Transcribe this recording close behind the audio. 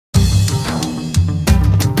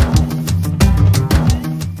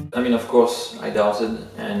mean, of course, I doubted,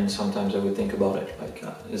 and sometimes I would think about it, like,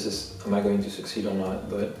 am I going to succeed or not?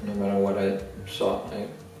 But no matter what I saw,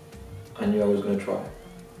 I knew I was going to try,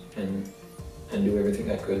 and do everything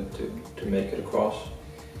I could to make it across.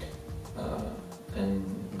 And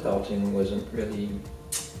doubting wasn't really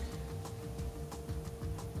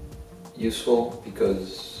useful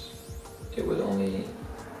because it would only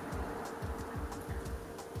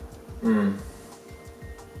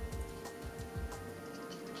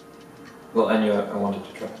well, I knew I wanted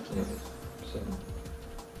to try anyway, so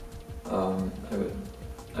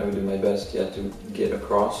I would do my best, yeah, to get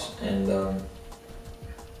across, and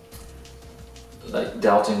like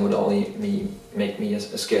doubting would only make me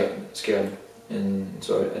scared, and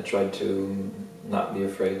so I tried to not be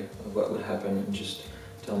afraid of what would happen and just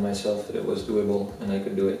tell myself that it was doable and I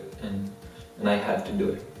could do it, and I had to do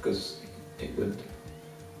it because it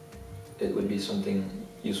would be something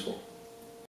useful.